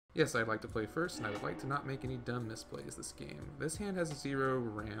Yes, I'd like to play first, and I would like to not make any dumb misplays this game. This hand has a 0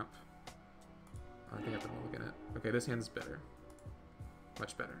 ramp. I think I have to look at it. Okay, this hand is better.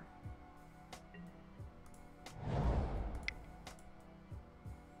 Much better.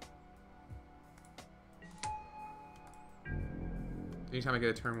 Anytime I get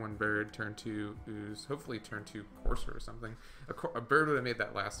a turn 1 bird, turn 2 ooze, hopefully turn 2 courser or something. A bird would have made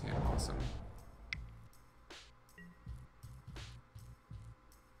that last hand awesome.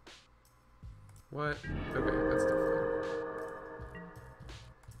 What? Okay, that's still fine.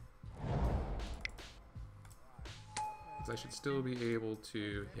 Because I should still be able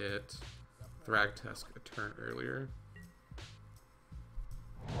to hit Thragtusk a turn earlier.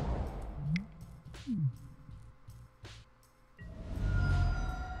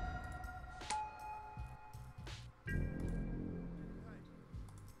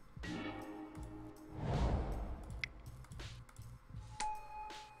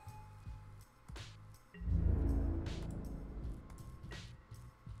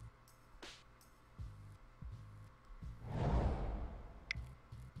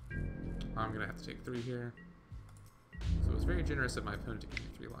 I'm gonna have to take 3 here. So it was very generous of my opponent to give me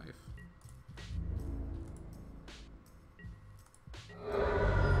 3 life.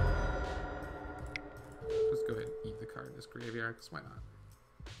 Just go ahead and eat the card in this graveyard, because why not?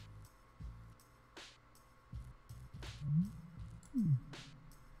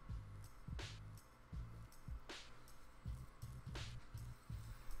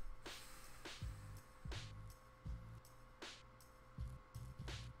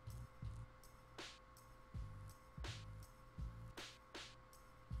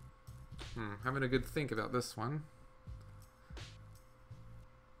 Having a good think about this one.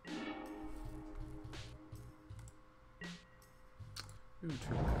 Ooh,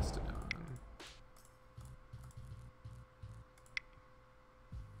 Terrastodon.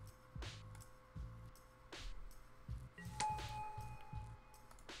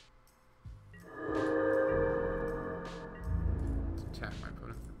 Let's attack my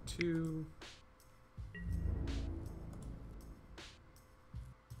opponent for 2.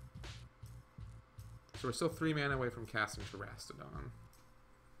 So we're still 3 mana away from casting Terrastodon.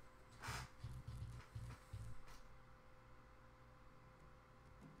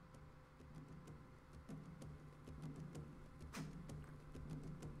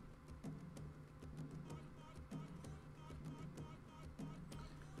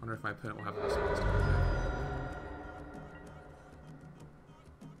 Wonder if my opponent will have a response to that.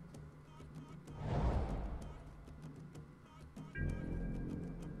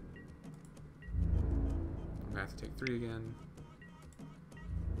 I'm gonna have to take 3 again.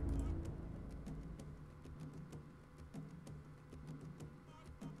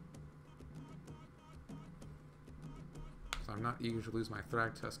 So I'm not eager to lose my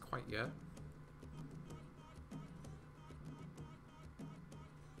Thragtusk quite yet.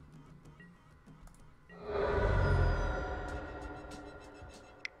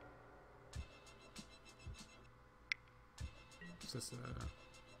 Is this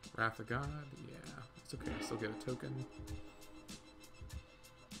a Wrath of God? Yeah, it's okay. I still get a token.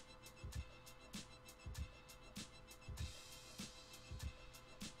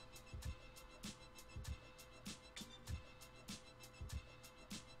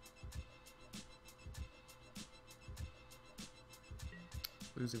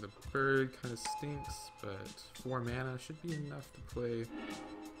 Losing the bird kind of stinks, but 4 mana should be enough to play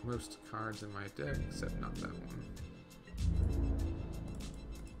most cards in my deck, except not that one.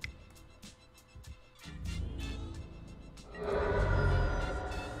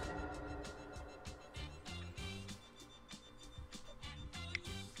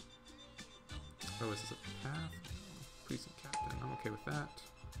 Oh, is this a path? Precinct Captain. I'm okay with that.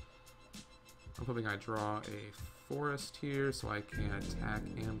 I'm hoping I draw a forest here so I can attack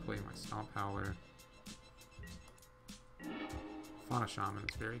and play my Stomp Howler. Fauna Shaman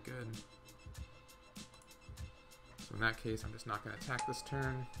is very good. So in that case, I'm just not going to attack this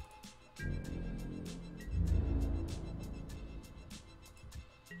turn.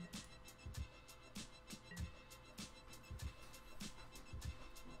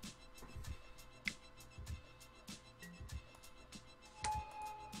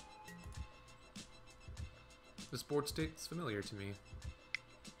 This board state's familiar to me.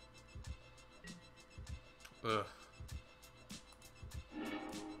 Ugh.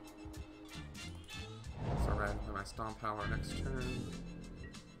 So I play my Stomp Power next turn.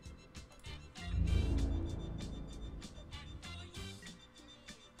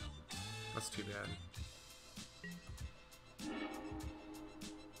 That's too bad.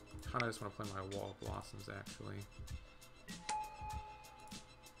 Kinda just want to play my Wall of Blossoms, actually.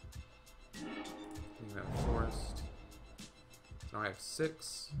 So now I have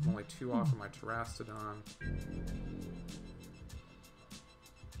 6. I'm only 2 off from my Terastodon.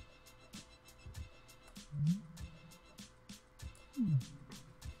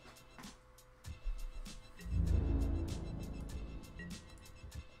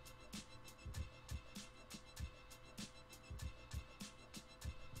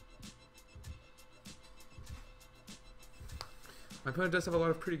 My opponent does have a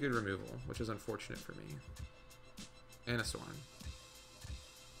lot of pretty good removal, which is unfortunate for me. And a Sorin.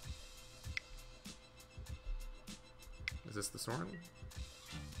 Is this the Sorin?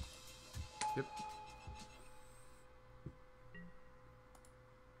 Yep.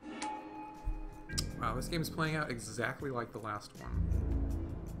 Wow, this game is playing out exactly like the last one.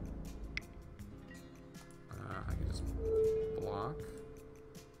 I can just block.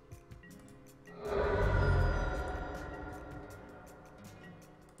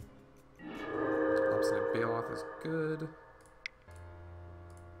 Obstinate Bailoff is good.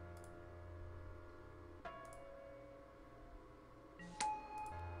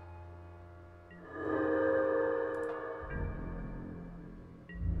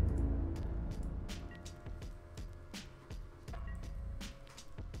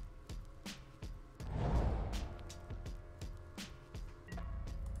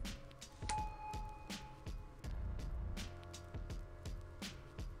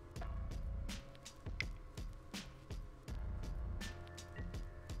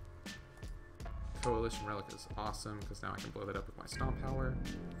 Coalition Relic is awesome because now I can blow that up with my Stomp Power.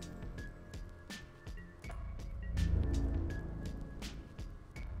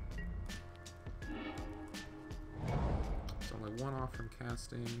 It's only 1 off from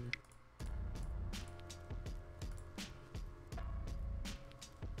casting.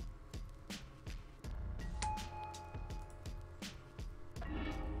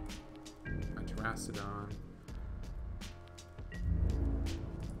 My Terastodon.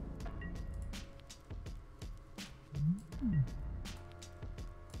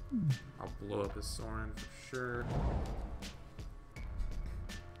 I'll blow up his Sorin for sure.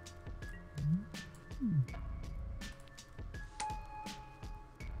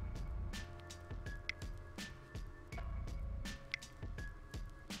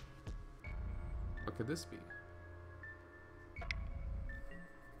 What could this be?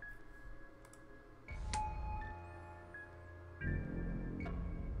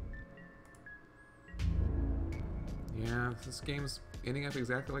 Yeah, this game's ending up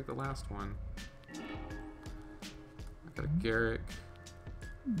exactly like the last one. I got a Garruk.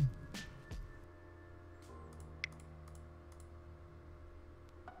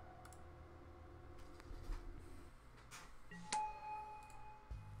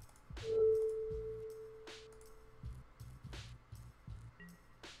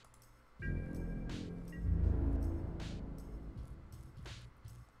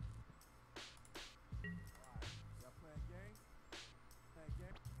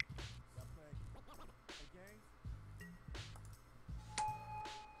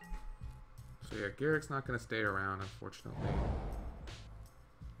 So yeah, Garrick's not going to stay around, unfortunately.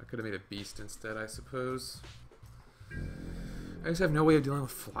 I could have made a Beast instead, I suppose. I just have no way of dealing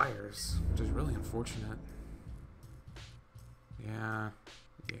with flyers, which is really unfortunate. Yeah,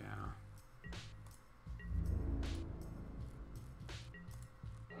 yeah.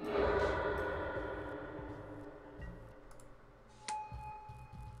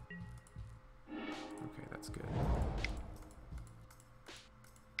 Okay, that's good.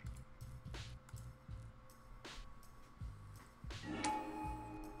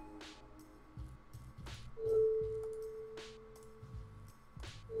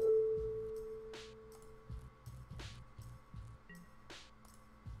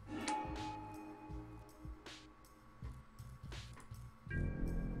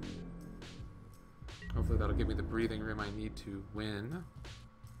 Hopefully that'll give me the breathing room I need to win.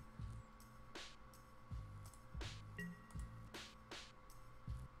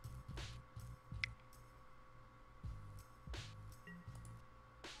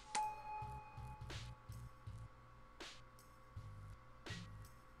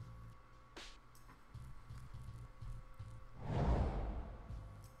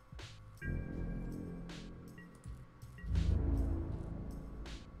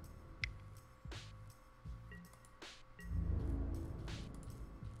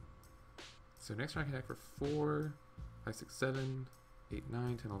 So next round I can attack for 4, 5, 6, 7, 8,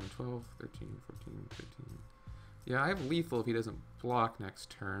 9, 10, 11, 12, 13, 14, 15. Yeah, I have lethal if he doesn't block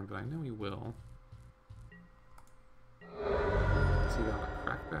next turn, but I know he will. Is he on a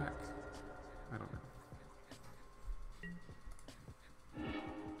crackback? I don't know.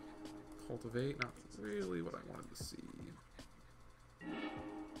 Cultivate, not really what I wanted to see.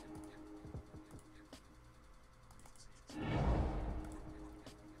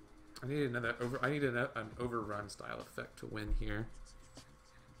 need another I need an overrun style effect to win here.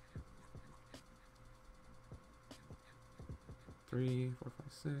 Three, 4,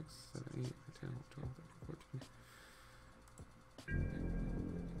 5, 6, 7, 8, 10, 12, 13, 14.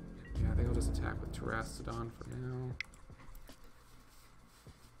 Yeah, I think I'll just attack with Terastodon for now.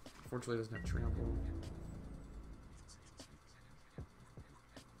 Unfortunately, it doesn't have trample.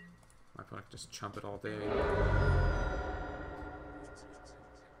 My opponent can just chump it all day.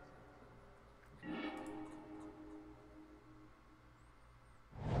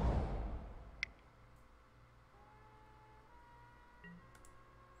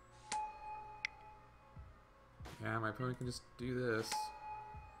 Yeah, my opponent can just do this.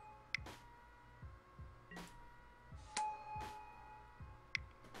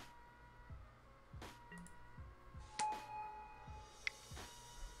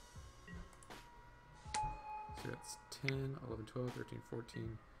 So that's 10, 11, 12, 13,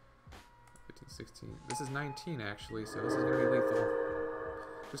 14, 15, 16. This is 19 actually, so this is going to be lethal.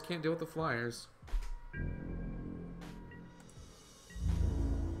 Just can't deal with the flyers.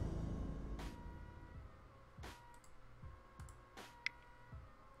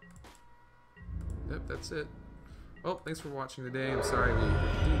 Yep, that's it. Well, thanks for watching today. I'm sorry we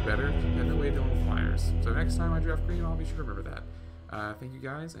didn't do better. We had no way of dealing with flyers. So next time I draft green, I'll be sure to remember that. Thank you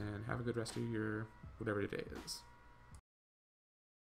guys, and have a good rest of your whatever today is.